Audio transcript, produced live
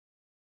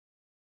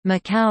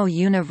Macau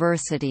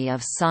University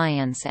of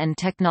Science and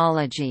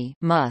Technology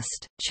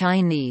 (MUST),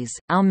 Chinese,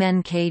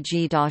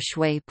 Aumenkg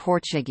Daxue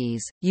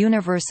Portuguese,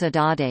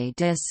 Universidade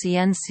de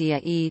Ciência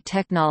e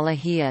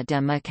Tecnologia de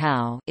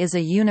Macau is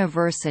a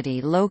university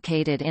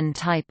located in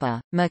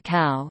Taipa,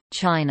 Macau,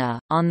 China,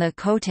 on the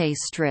Cotai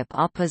Strip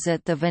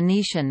opposite the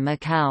Venetian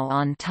Macau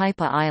on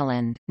Taipa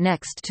Island,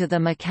 next to the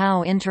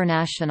Macau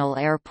International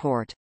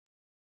Airport.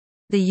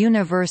 The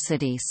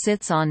university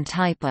sits on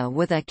Taipa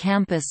with a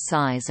campus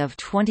size of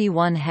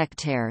 21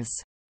 hectares.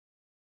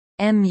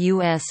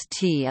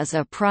 MUST is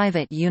a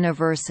private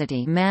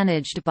university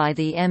managed by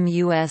the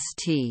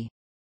MUST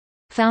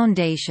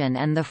Foundation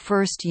and the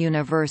first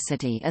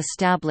university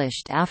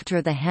established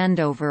after the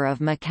handover of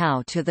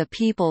Macau to the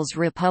People's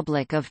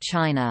Republic of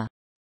China.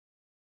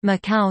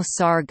 Macau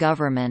SAR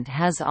government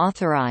has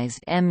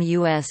authorized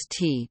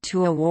MUST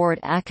to award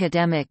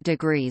academic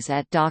degrees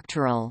at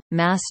doctoral,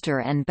 master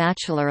and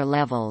bachelor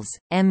levels.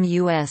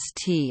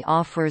 MUST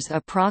offers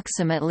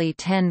approximately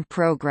 10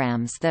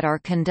 programs that are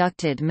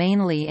conducted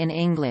mainly in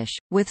English,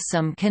 with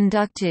some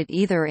conducted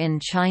either in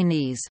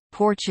Chinese,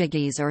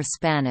 Portuguese or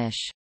Spanish.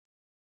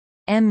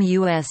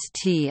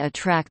 MUST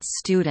attracts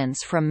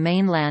students from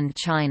mainland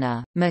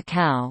China,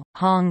 Macau,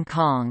 Hong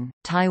Kong,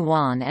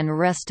 Taiwan and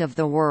rest of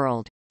the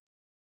world.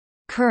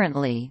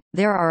 Currently,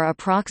 there are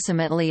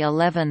approximately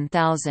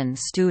 11,000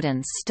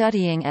 students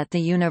studying at the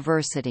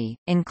university,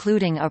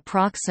 including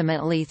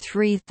approximately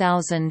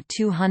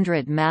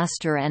 3,200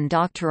 master and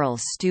doctoral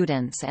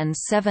students and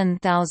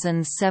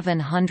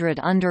 7,700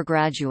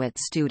 undergraduate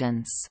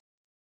students.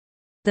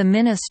 The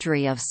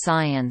Ministry of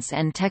Science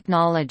and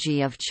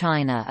Technology of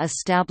China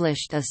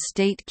established a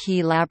state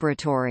key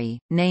laboratory,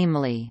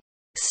 namely,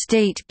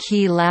 State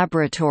Key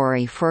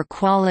Laboratory for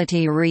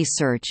Quality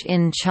Research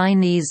in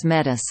Chinese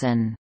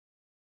Medicine,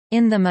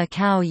 in the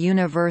Macau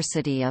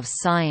University of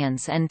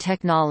Science and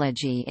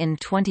Technology in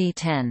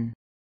 2010.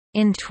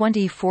 In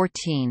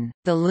 2014,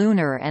 the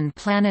Lunar and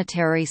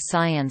Planetary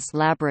Science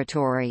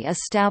Laboratory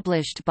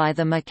established by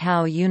the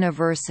Macau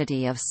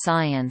University of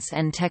Science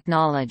and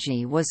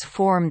Technology was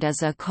formed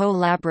as a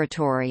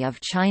co-laboratory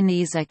of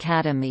Chinese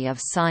Academy of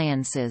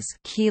Sciences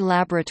Key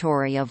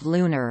Laboratory of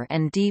Lunar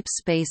and Deep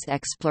Space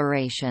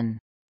Exploration.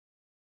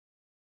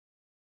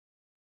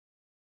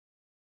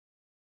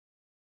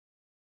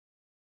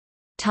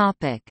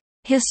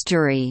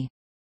 History.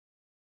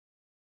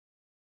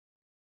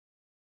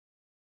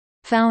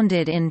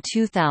 Founded in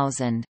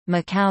 2000,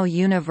 Macau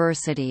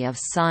University of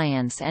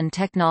Science and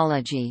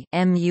Technology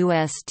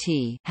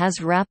 (MUST)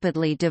 has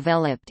rapidly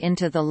developed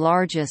into the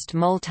largest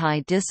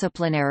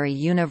multidisciplinary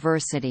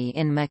university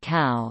in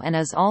Macau and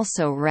is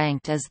also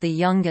ranked as the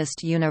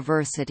youngest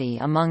university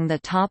among the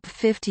top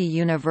 50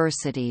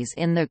 universities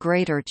in the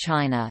Greater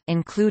China,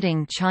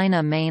 including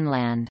China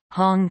Mainland,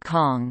 Hong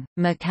Kong,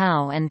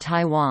 Macau and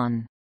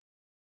Taiwan.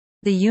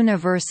 The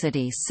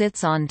university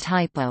sits on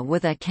Taipa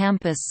with a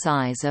campus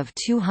size of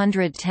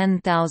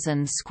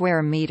 210,000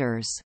 square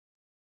meters.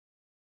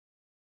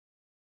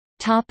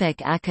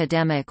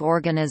 Academic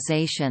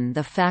organization.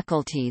 The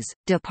faculties,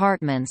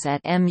 departments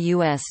at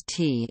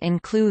MUST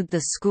include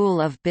the School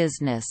of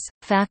Business,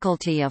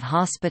 Faculty of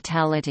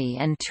Hospitality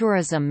and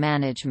Tourism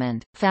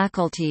Management,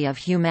 Faculty of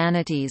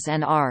Humanities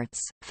and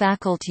Arts,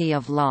 Faculty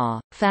of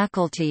Law,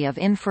 Faculty of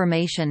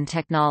Information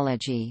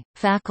Technology,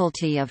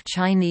 Faculty of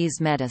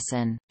Chinese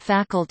Medicine,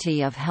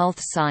 Faculty of Health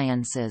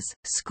Sciences,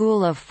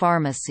 School of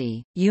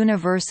Pharmacy,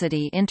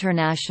 University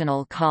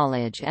International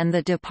College and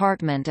the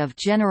Department of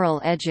General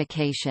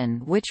Education,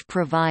 which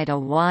provide a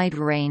wide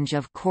range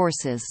of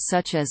courses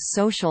such as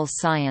social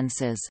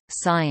sciences,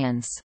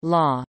 science,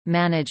 law,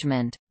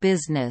 management,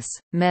 business,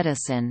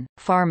 medicine,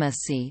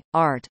 pharmacy,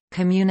 art,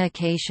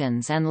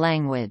 communications and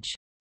language.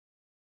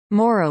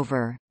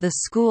 Moreover, the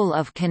School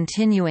of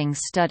Continuing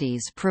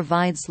Studies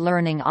provides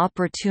learning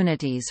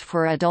opportunities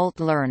for adult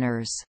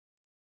learners.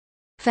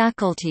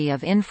 Faculty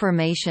of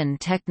Information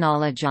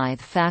Technology. The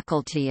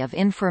Faculty of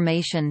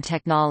Information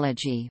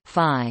Technology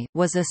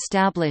was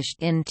established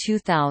in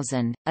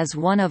 2000, as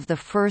one of the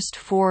first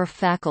 4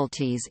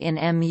 faculties in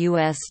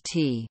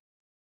MUST.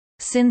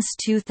 Since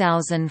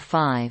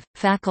 2005,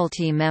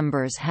 faculty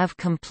members have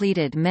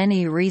completed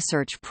many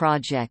research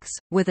projects,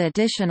 with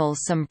additional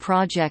some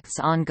projects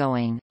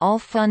ongoing, all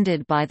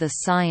funded by the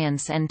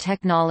Science and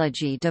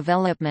Technology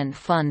Development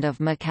Fund of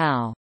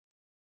Macau.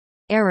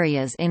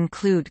 Areas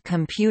include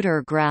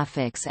computer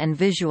graphics and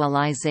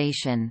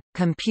visualization,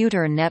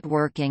 computer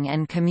networking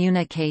and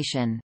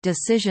communication,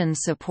 decision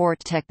support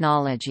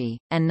technology,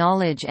 and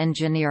knowledge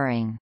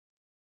engineering.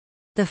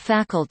 The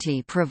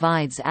faculty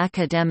provides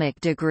academic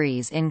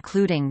degrees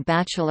including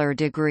bachelor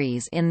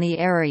degrees in the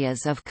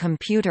areas of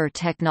computer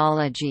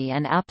technology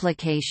and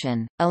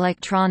application,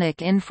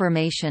 electronic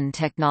information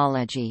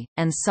technology,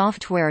 and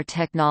software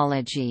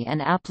technology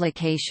and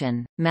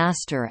application,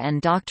 master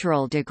and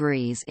doctoral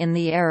degrees in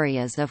the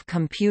areas of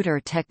computer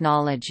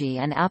technology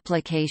and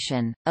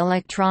application,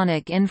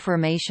 electronic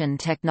information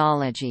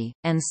technology,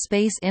 and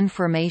space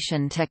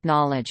information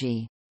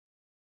technology.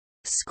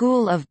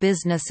 School of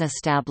Business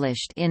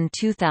established in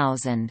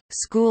 2000,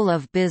 School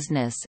of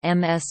Business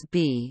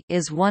 (MSB)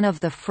 is one of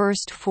the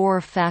first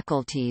 4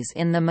 faculties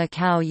in the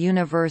Macau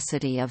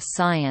University of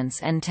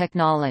Science and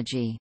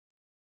Technology.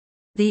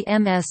 The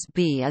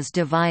MSB is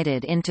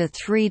divided into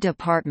 3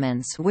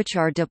 departments, which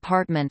are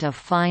Department of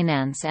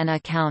Finance and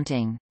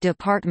Accounting,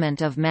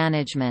 Department of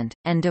Management,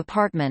 and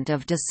Department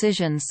of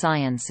Decision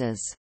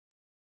Sciences.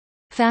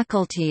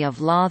 Faculty of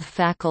Law. The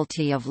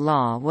Faculty of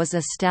Law was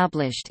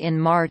established in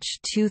March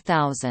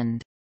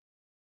 2000.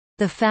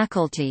 The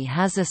faculty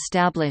has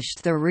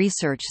established the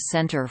Research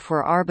Center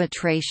for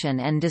Arbitration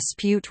and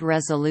Dispute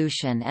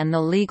Resolution and the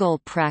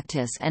Legal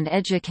Practice and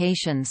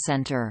Education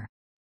Center.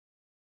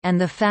 And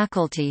the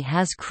faculty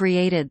has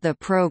created the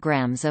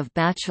programs of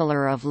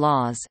Bachelor of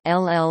Laws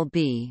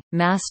 (LLB),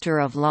 Master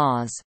of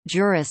Laws,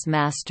 Juris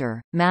Master,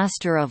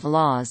 Master of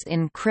Laws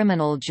in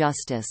Criminal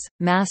Justice,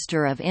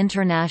 Master of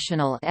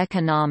International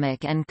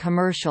Economic and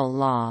Commercial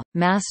Law,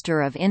 Master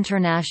of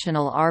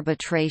International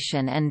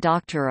Arbitration and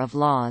Doctor of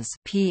Laws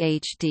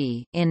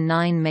 (PhD) in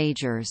 9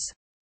 majors.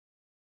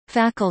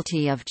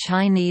 Faculty of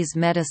Chinese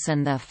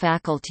Medicine. The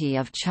Faculty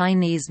of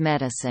Chinese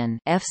Medicine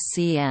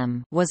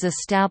 (FCM) was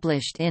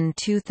established in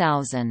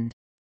 2000.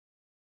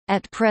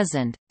 At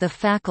present, the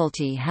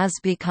faculty has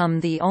become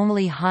the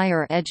only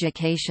higher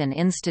education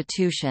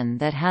institution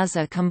that has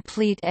a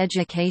complete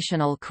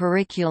educational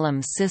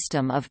curriculum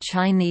system of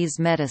Chinese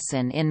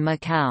medicine in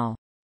Macau.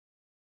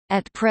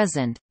 At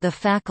present, the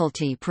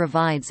faculty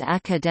provides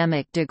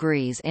academic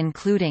degrees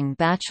including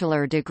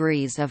bachelor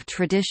degrees of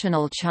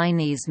traditional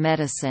Chinese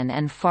medicine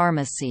and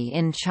pharmacy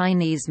in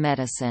Chinese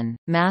medicine,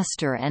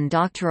 master and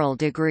doctoral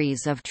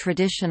degrees of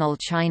traditional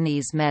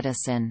Chinese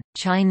medicine,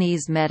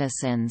 Chinese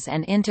medicines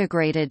and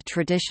integrated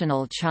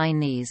traditional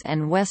Chinese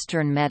and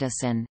Western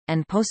medicine,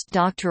 and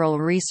postdoctoral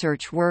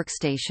research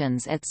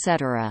workstations,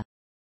 etc.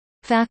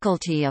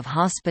 Faculty of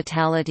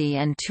Hospitality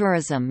and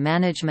Tourism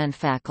Management.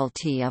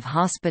 Faculty of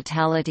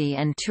Hospitality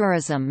and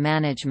Tourism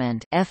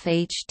Management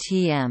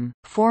 (FHTM),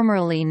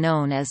 formerly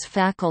known as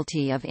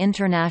Faculty of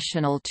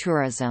International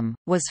Tourism,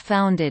 was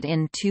founded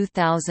in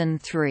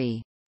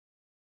 2003.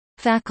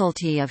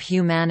 Faculty of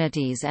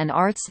Humanities and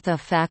Arts. The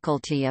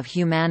Faculty of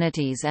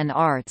Humanities and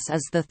Arts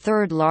is the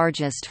 3rd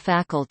largest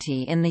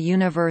faculty in the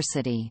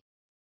university.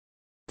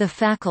 The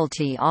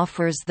faculty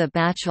offers the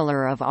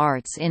Bachelor of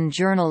Arts in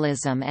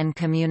Journalism and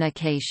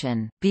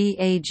Communication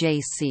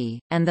 (BAJC)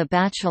 and the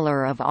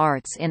Bachelor of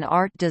Arts in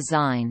Art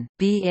Design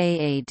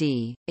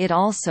 (BAAD). It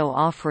also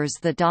offers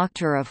the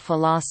Doctor of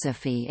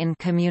Philosophy in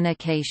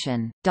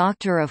Communication,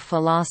 Doctor of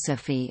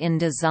Philosophy in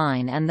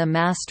Design and the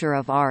Master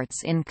of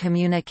Arts in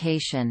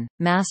Communication,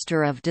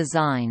 Master of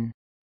Design.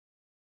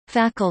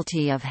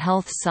 Faculty of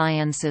Health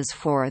Sciences.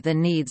 For the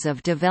needs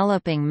of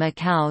developing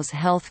Macau's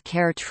health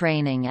care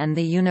training and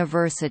the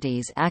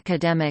university's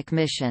academic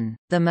mission,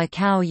 the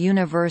Macau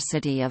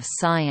University of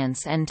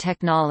Science and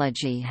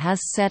Technology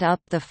has set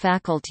up the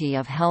Faculty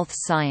of Health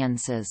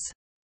Sciences.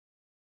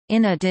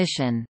 In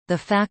addition, the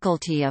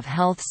Faculty of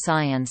Health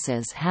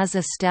Sciences has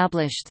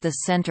established the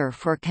Center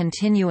for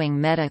Continuing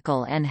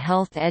Medical and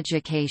Health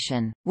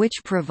Education,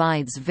 which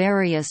provides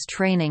various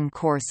training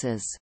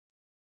courses.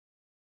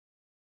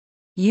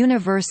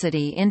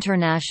 University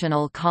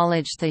International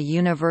College. The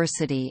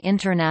University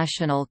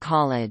International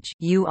College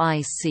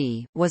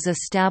 (UIC) was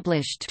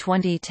established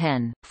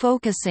 2010,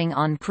 focusing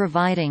on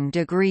providing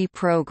degree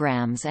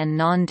programs and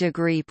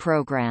non-degree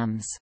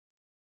programs.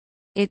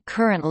 It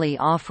currently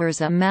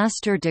offers a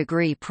master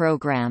degree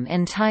program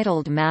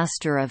entitled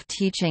Master of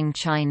Teaching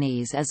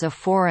Chinese as a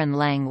Foreign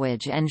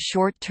Language and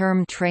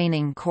short-term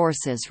training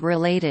courses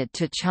related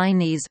to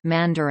Chinese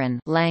Mandarin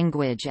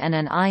language and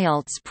an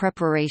IELTS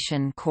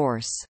preparation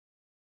course.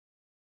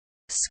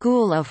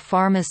 School of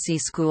Pharmacy.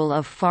 School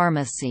of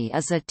Pharmacy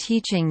is a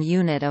teaching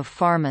unit of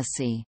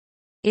pharmacy.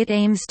 It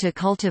aims to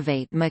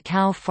cultivate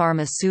Macau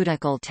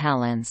pharmaceutical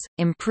talents,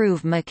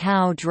 improve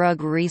Macau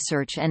drug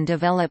research and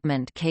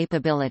development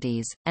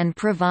capabilities, and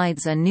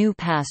provides a new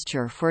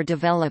pasture for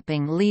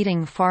developing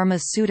leading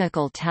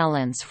pharmaceutical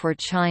talents for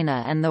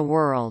China and the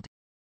world.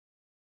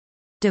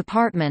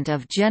 Department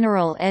of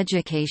General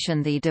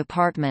Education. The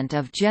Department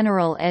of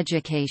General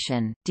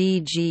Education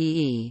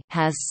 (DGE)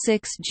 has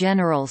 6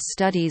 general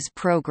studies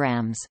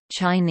programs: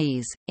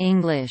 Chinese,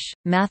 English,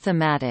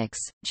 Mathematics,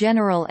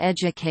 General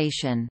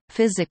Education,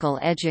 Physical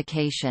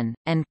Education,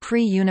 and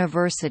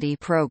Pre-University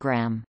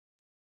Program.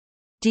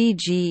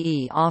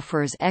 DGE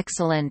offers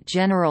excellent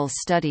general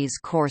studies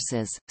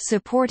courses,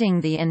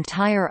 supporting the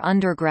entire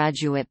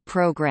undergraduate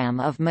program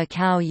of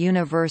Macau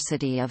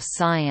University of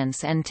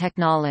Science and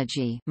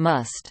Technology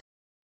 (MUST).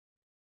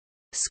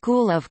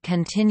 School of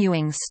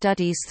Continuing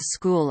Studies. The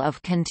School of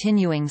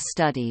Continuing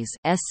Studies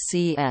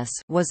 (SCS)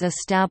 was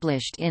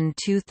established in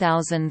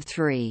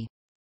 2003.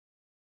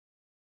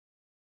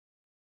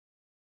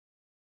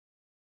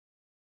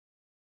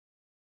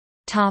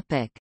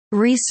 Topic: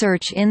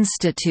 Research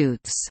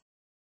institutes.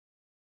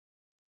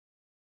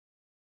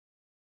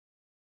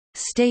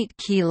 State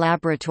Key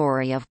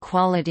Laboratory of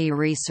Quality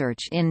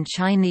Research in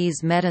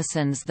Chinese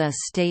Medicines. The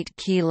State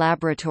Key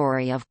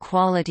Laboratory of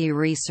Quality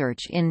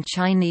Research in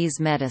Chinese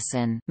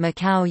Medicine,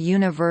 Macau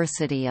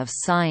University of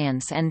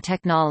Science and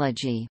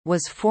Technology,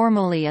 was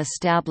formally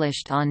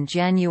established on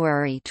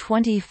January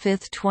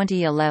 25,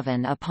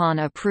 2011 upon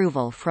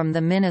approval from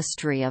the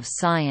Ministry of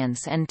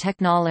Science and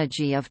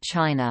Technology of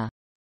China.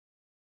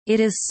 It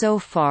is so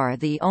far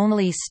the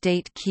only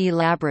state key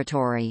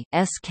laboratory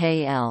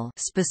 (SKL)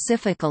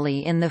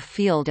 specifically in the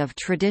field of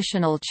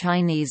traditional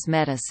Chinese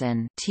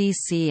medicine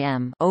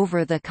 (TCM)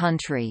 over the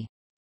country.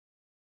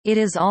 It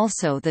is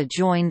also the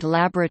joint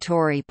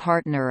laboratory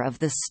partner of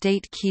the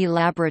State Key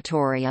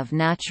Laboratory of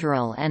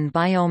Natural and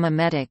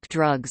Biomimetic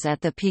Drugs at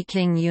the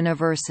Peking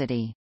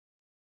University.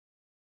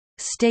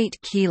 State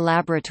Key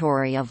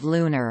Laboratory of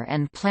Lunar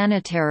and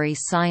Planetary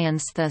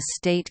Science. The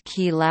State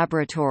Key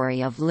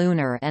Laboratory of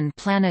Lunar and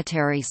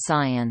Planetary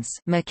Science,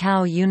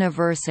 Macau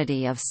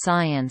University of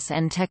Science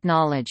and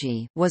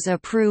Technology, was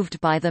approved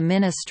by the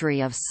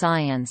Ministry of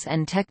Science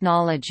and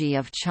Technology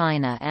of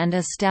China and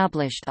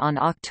established on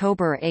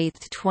October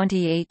 8,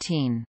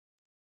 2018.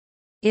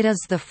 It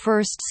is the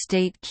first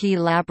state key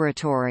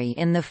laboratory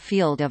in the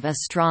field of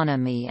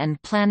astronomy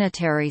and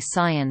planetary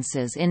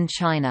sciences in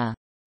China.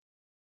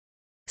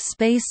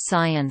 Space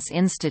Science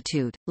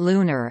Institute,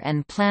 Lunar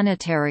and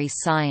Planetary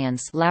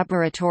Science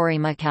Laboratory.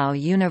 Macau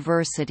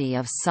University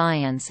of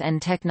Science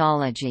and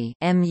Technology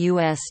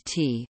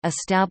 (MUST)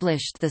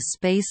 established the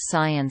Space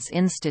Science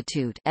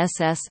Institute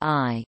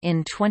 (SSI)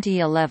 in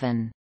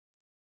 2011.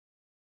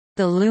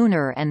 The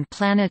Lunar and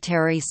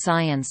Planetary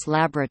Science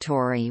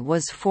Laboratory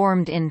was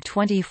formed in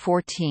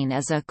 2014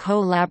 as a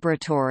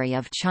co-laboratory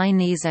of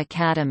Chinese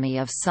Academy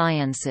of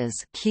Sciences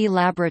Key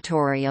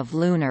Laboratory of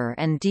Lunar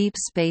and Deep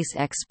Space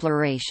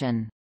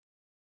Exploration.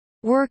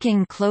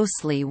 Working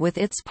closely with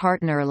its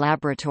partner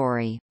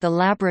laboratory, the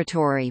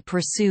laboratory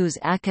pursues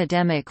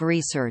academic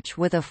research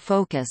with a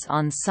focus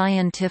on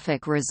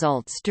scientific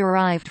results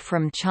derived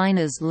from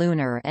China's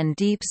lunar and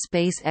deep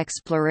space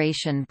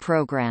exploration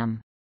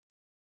program.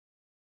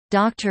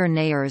 Dr.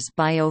 Nayer's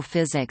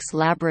Biophysics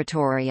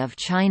Laboratory of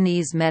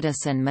Chinese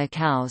Medicine.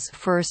 Macau's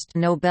first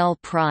Nobel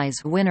Prize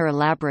winner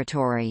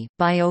laboratory,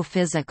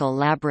 Biophysical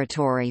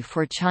Laboratory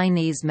for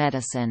Chinese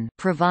Medicine,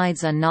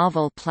 provides a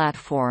novel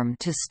platform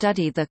to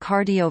study the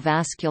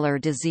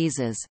cardiovascular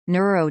diseases,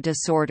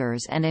 neurodisorders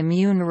and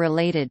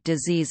immune-related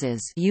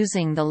diseases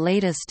using the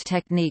latest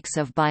techniques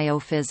of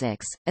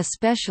biophysics,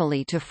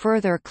 especially to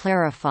further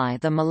clarify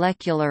the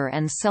molecular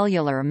and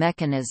cellular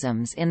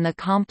mechanisms in the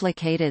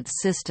complicated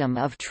system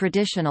of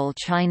traditional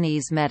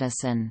Chinese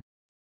medicine.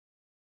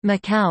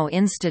 Macau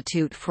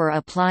Institute for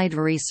Applied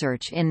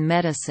Research in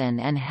Medicine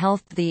and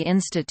Health. The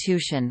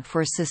Institution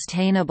for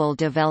Sustainable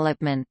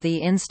Development. The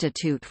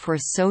Institute for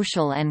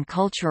Social and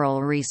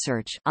Cultural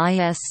Research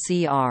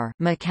 (ISCR).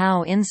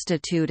 Macau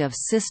Institute of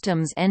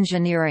Systems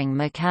Engineering.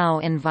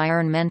 Macau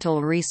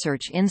Environmental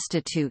Research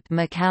Institute.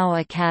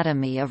 Macau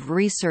Academy of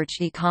Research.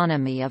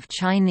 Economy of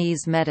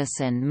Chinese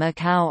Medicine.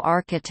 Macau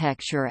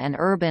Architecture and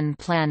Urban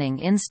Planning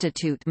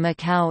Institute.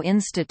 Macau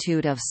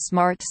Institute of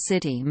Smart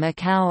City.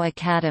 Macau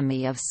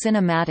Academy of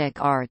Cinematic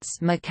Arts.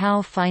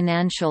 Macau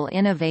Financial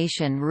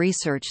Innovation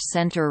Research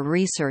Center.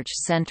 Research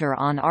Center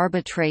on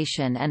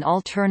Arbitration and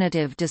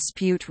Alternative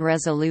Dispute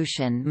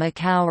Resolution.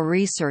 Macau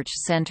Research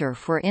Center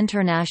for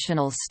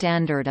International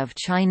Standard of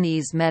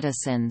Chinese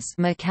Medicines.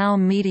 Macau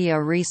Media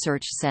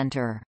Research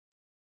Center.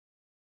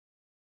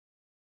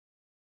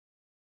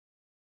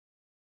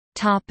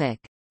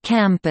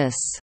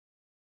 Campus.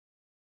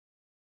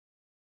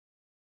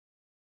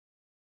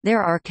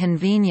 There are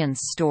convenience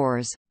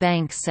stores,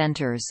 bank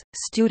centers,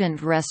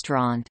 student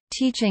restaurant,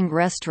 teaching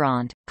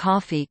restaurant,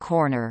 coffee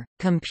corner,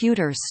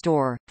 computer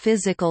store,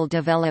 physical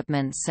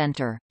development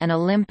center, an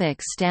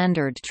Olympic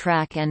standard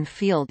track and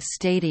field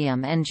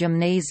stadium and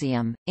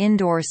gymnasium,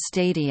 indoor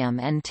stadium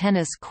and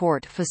tennis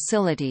court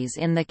facilities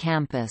in the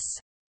campus.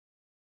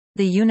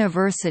 The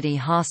university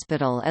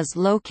hospital is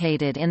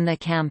located in the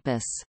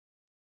campus.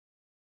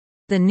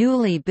 The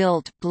newly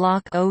built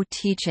Block O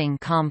teaching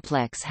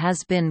complex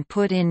has been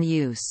put in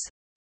use.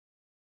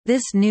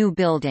 This new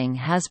building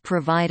has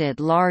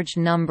provided large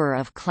number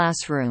of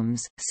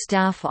classrooms,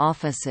 staff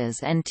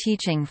offices and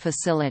teaching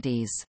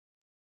facilities.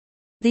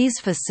 These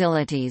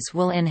facilities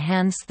will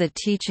enhance the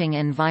teaching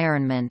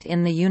environment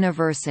in the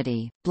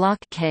university. Block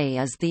K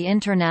is the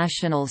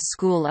International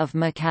School of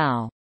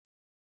Macau.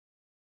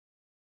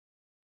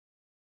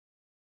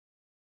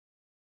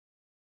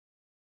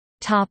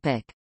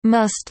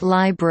 Must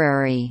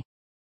Library.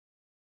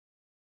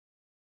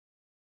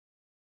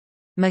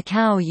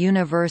 Macau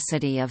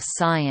University of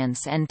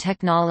Science and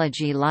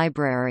Technology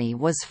Library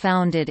was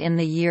founded in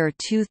the year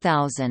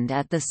 2000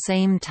 at the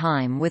same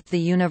time with the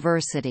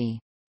university.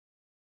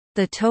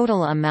 The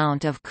total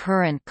amount of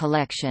current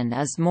collection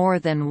is more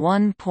than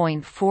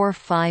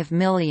 1.45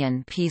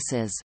 million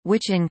pieces,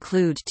 which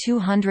include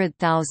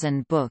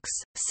 200,000 books,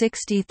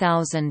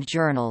 60,000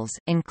 journals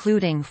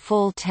including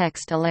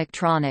full-text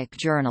electronic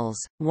journals,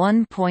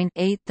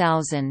 1.8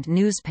 thousand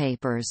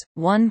newspapers,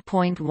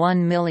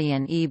 1.1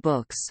 million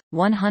e-books,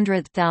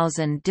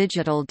 100,000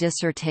 digital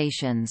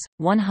dissertations,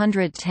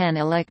 110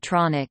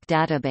 electronic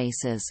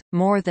databases,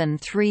 more than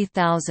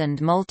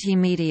 3,000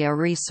 multimedia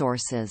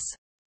resources.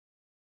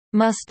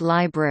 Must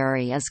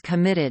Library is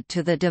committed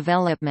to the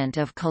development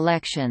of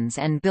collections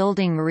and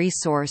building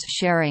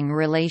resource-sharing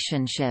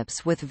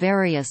relationships with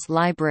various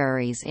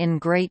libraries in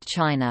Great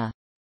China.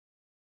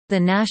 The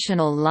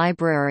National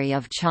Library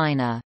of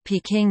China,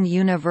 Peking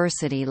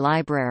University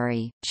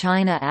Library,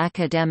 China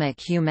Academic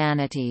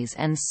Humanities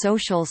and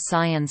Social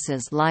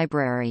Sciences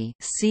Library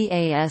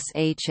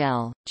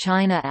 (CASHL),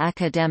 China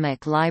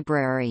Academic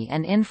Library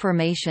and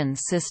Information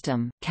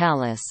System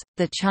 (CALIS),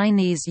 the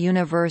Chinese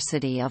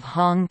University of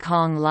Hong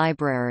Kong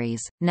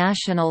Libraries,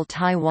 National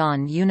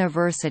Taiwan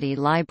University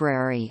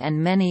Library and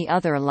many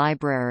other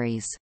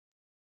libraries.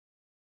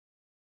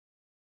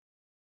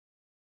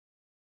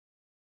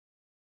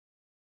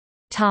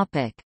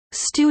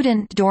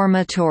 Student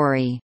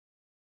dormitory.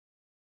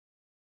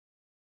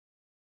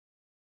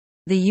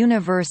 The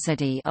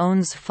university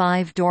owns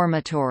 5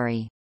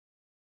 dormitory.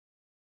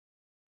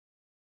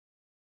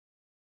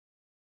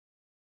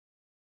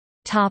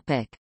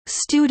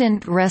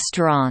 Student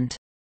restaurant.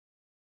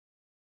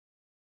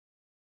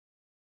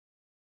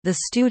 The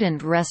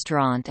student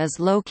restaurant is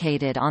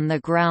located on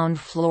the ground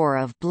floor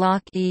of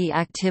Block E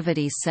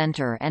Activity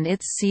Center and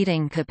its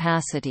seating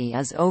capacity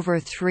is over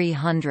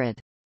 300.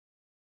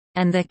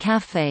 And the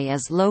café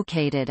is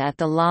located at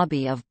the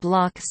lobby of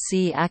Block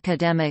C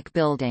Academic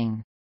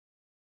Building.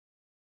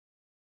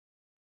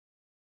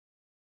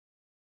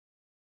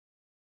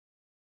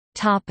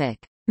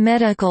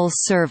 Medical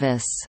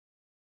service.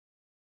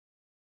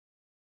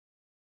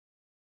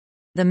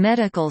 The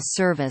medical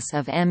service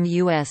of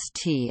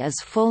MUST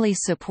is fully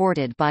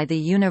supported by the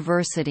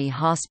University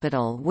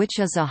Hospital, which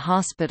is a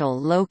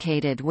hospital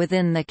located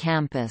within the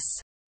campus.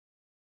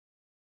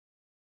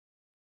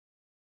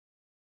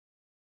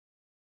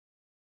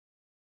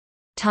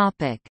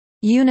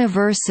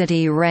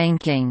 University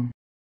ranking.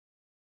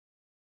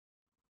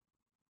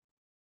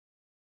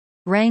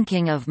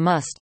 Ranking of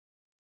MUST.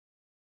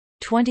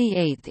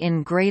 28th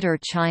in Greater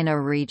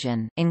China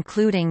region,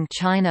 including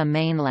China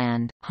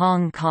Mainland,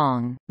 Hong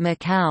Kong,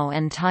 Macau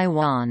and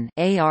Taiwan.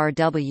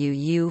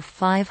 ARWU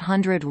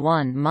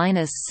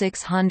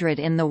 501-600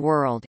 in the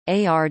world.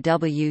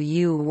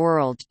 ARWU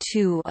World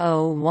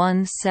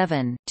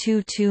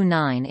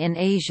 2017-229 in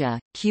Asia.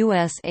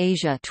 QS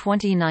Asia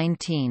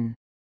 2019.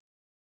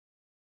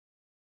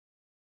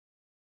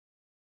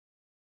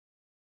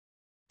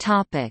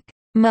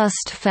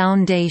 MUST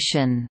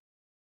Foundation.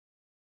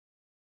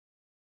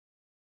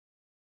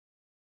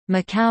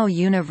 Macau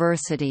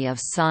University of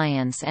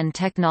Science and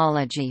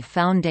Technology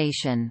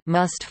Foundation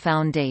 (MUST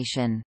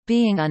Foundation),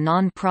 being a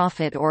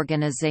non-profit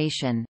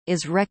organization,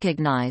 is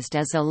recognized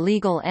as a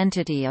legal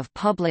entity of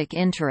public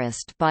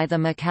interest by the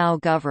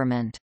Macau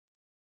government.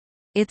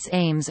 Its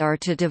aims are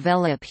to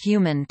develop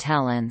human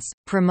talents,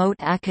 promote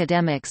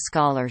academic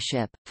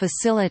scholarship,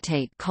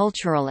 facilitate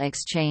cultural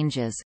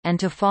exchanges, and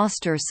to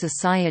foster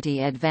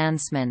society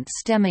advancement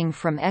stemming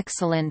from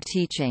excellent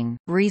teaching,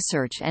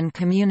 research and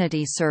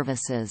community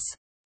services.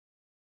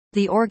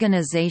 The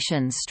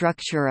organization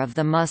structure of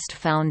the MUST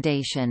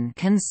Foundation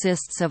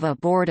consists of a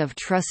board of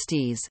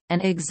trustees,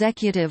 an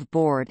executive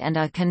board and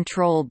a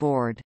control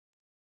board.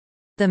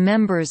 The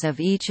members of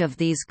each of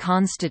these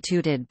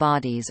constituted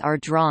bodies are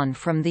drawn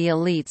from the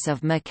elites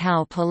of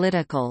Macau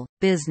political,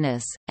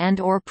 business,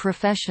 and/or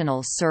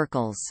professional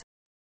circles.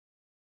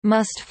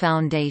 MUST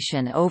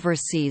Foundation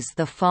oversees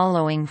the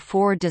following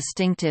 4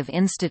 distinctive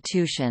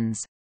institutions: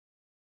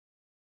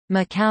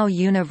 Macau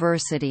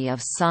University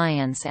of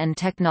Science and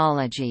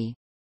Technology,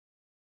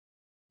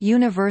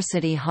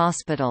 University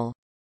Hospital,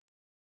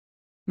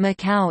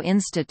 Macau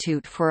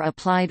Institute for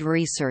Applied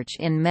Research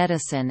in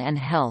Medicine and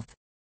Health,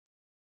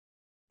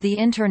 the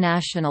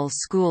International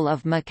School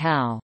of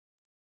Macau.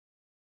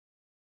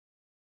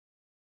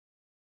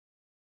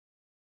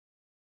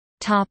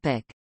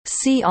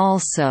 See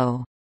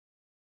also: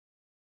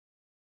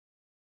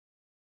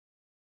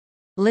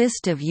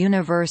 List of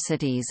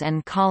universities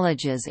and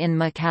colleges in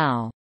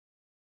Macau.